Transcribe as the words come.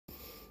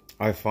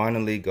I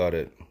finally got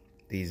it.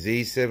 The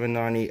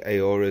Z790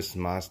 aorus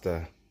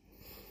master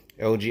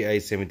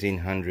LGA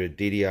 1700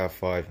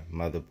 ddr5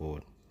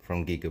 motherboard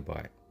from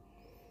Gigabyte.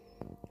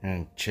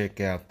 And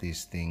check out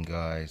this thing,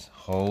 guys.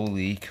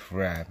 Holy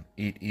crap,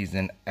 it is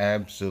an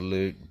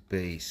absolute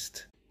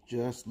beast.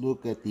 Just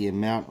look at the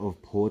amount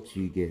of ports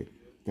you get.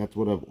 That's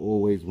what I've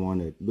always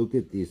wanted. Look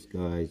at this,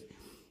 guys.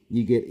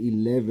 You get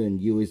 11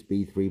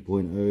 USB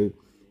 3.0,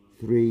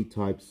 3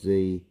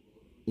 typeC.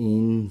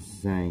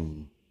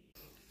 Insane.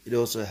 It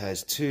also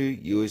has 2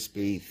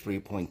 USB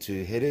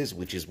 3.2 headers,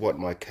 which is what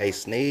my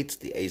case needs.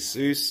 The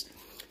Asus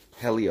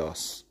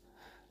Helios.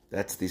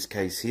 That's this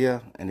case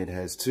here, and it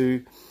has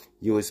 2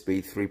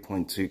 USB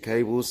 3.2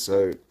 cables,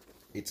 so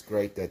it's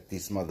great that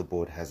this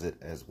motherboard has it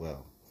as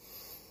well.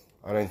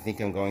 I don't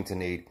think I'm going to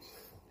need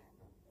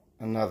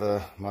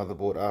another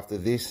motherboard after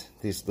this.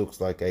 This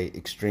looks like a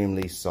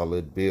extremely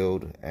solid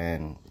build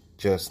and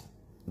just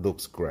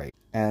looks great.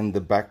 And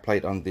the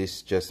backplate on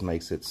this just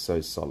makes it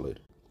so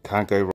solid. Can't go wrong.